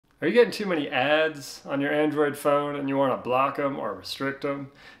Are you getting too many ads on your Android phone and you want to block them or restrict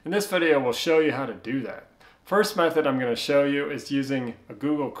them? In this video, we'll show you how to do that. First method I'm going to show you is using a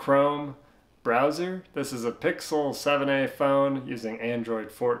Google Chrome browser. This is a Pixel 7a phone using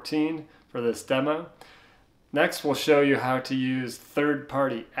Android 14 for this demo. Next, we'll show you how to use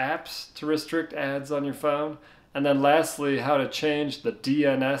third-party apps to restrict ads on your phone. And then lastly, how to change the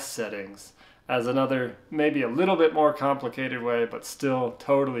DNS settings as another, maybe a little bit more complicated way, but still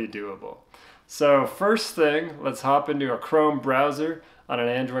totally doable. So first thing, let's hop into a Chrome browser on an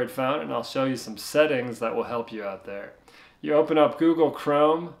Android phone, and I'll show you some settings that will help you out there. You open up Google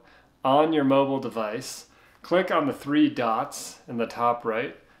Chrome on your mobile device, click on the three dots in the top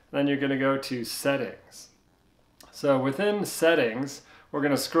right, then you're going to go to Settings. So within Settings, we're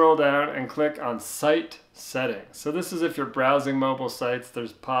going to scroll down and click on Site Settings. So this is if you're browsing mobile sites,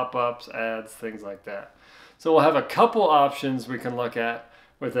 there's pop-ups, ads, things like that. So we'll have a couple options we can look at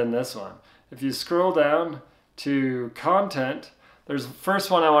within this one. If you scroll down to Content, there's the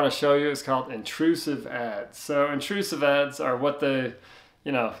first one I want to show you is called Intrusive Ads. So intrusive ads are what they,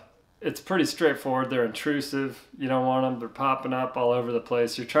 it's pretty straightforward. They're intrusive. You don't want them. They're popping up all over the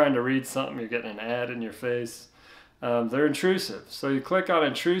place. You're trying to read something, you're getting an ad in your face. They're intrusive. So you click on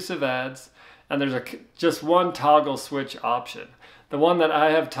Intrusive Ads, and there's just one toggle switch option. The one that I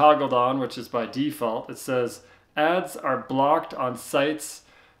have toggled on, which is by default, it says ads are blocked on sites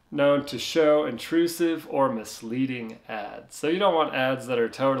known to show intrusive or misleading ads. So you don't want ads that are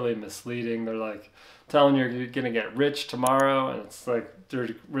totally misleading. They're like telling you you're going to get rich tomorrow, and it's like they're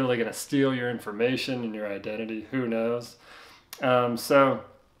really going to steal your information and your identity. Who knows? So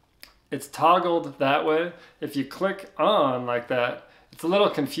it's toggled that way. If you click on like that, it's a little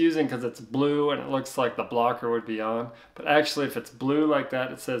confusing because it's blue and it looks like the blocker would be on. But actually, if it's blue like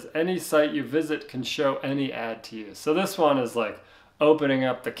that, it says any site you visit can show any ad to you. So this one is like opening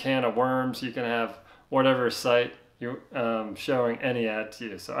up the can of worms. You can have whatever site you showing any ad to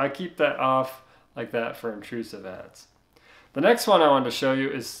you. So I keep that off like that for intrusive ads. The next one I wanted to show you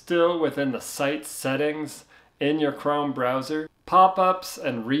is still within the site settings in your Chrome browser. Pop-ups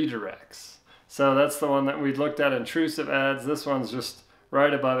and redirects. So that's the one that we looked at, intrusive ads. This one's just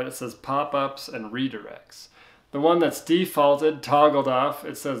right above it. It says pop-ups and redirects. The one that's defaulted, toggled off,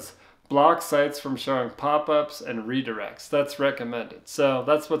 it says block sites from showing pop-ups and redirects. That's recommended. So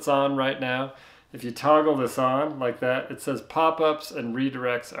that's what's on right now. If you toggle this on like that, it says pop-ups and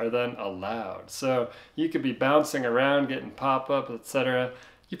redirects are then allowed. So you could be bouncing around, getting pop-up, etc.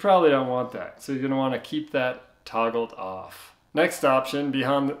 You probably don't want that. So you're going to want to keep that toggled off. Next option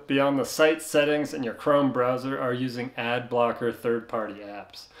beyond the site settings in your Chrome browser are using ad blocker third-party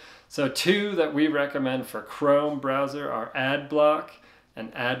apps. So two that we recommend for Chrome browser are Adblock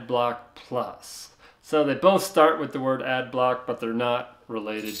and Adblock Plus. So they both start with the word Adblock, but they're not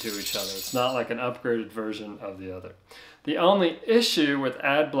related to each other. It's not like an upgraded version of the other. The only issue with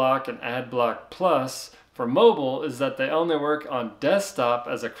Adblock and Adblock Plus for mobile is that they only work on desktop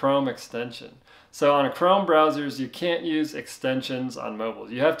as a Chrome extension. So on Chrome browsers, you can't use extensions on mobile.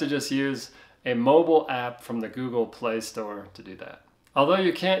 You have to just use a mobile app from the Google Play Store to do that. Although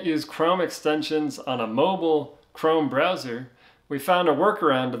you can't use Chrome extensions on a mobile Chrome browser, we found a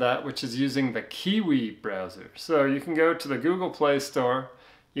workaround to that, which is using the Kiwi Browser. So you can go to the Google Play Store,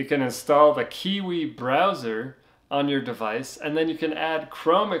 you can install the Kiwi Browser on your device, and then you can add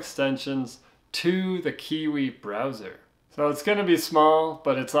Chrome extensions to the Kiwi Browser. So it's going to be small,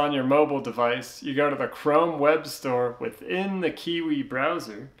 but it's on your mobile device. You go to the Chrome Web Store within the Kiwi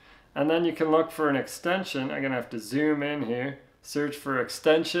Browser, and then you can look for an extension. I'm going to have to zoom in here, search for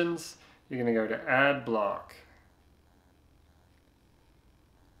extensions. You're going to go to Adblock.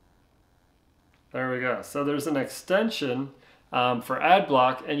 There we go. So there's an extension for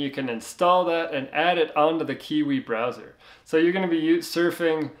Adblock, and you can install that and add it onto the Kiwi Browser. So you're going to be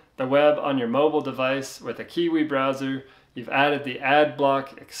surfing the web on your mobile device with a Kiwi Browser. You've added the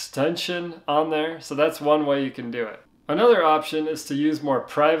Adblock extension on there, so that's one way you can do it. Another option is to use more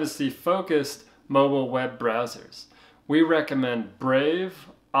privacy-focused mobile web browsers. We recommend Brave,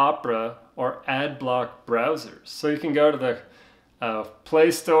 Opera, or Adblock browsers. So you can go to the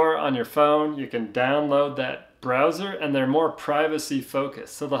Play Store on your phone, you can download that browser, and they're more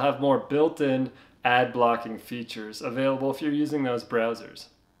privacy-focused, so they'll have more built-in ad blocking features available if you're using those browsers.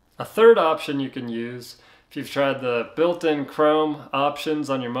 A third option you can use, if you've tried the built-in Chrome options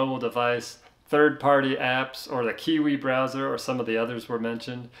on your mobile device, third-party apps, or the Kiwi browser, or some of the others were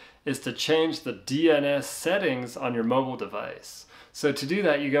mentioned, is to change the DNS settings on your mobile device. So to do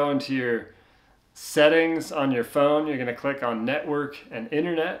that, you go into your settings on your phone, you're going to click on Network and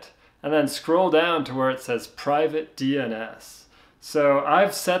Internet, and then scroll down to where it says Private DNS. So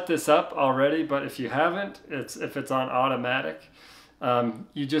I've set this up already, but if you haven't, if it's on automatic,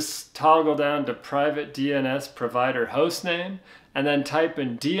 you just toggle down to private DNS provider hostname and then type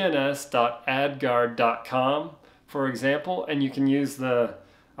in dns.adguard.com, for example, and you can use a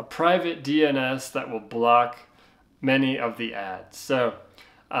private DNS that will block many of the ads. So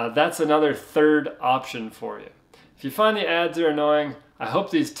that's another third option for you. If you find the ads are annoying, I hope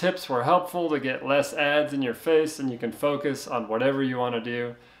these tips were helpful to get less ads in your face and you can focus on whatever you want to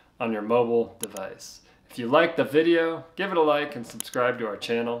do on your mobile device. If you liked the video, give it a like and subscribe to our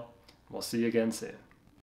channel. We'll see you again soon.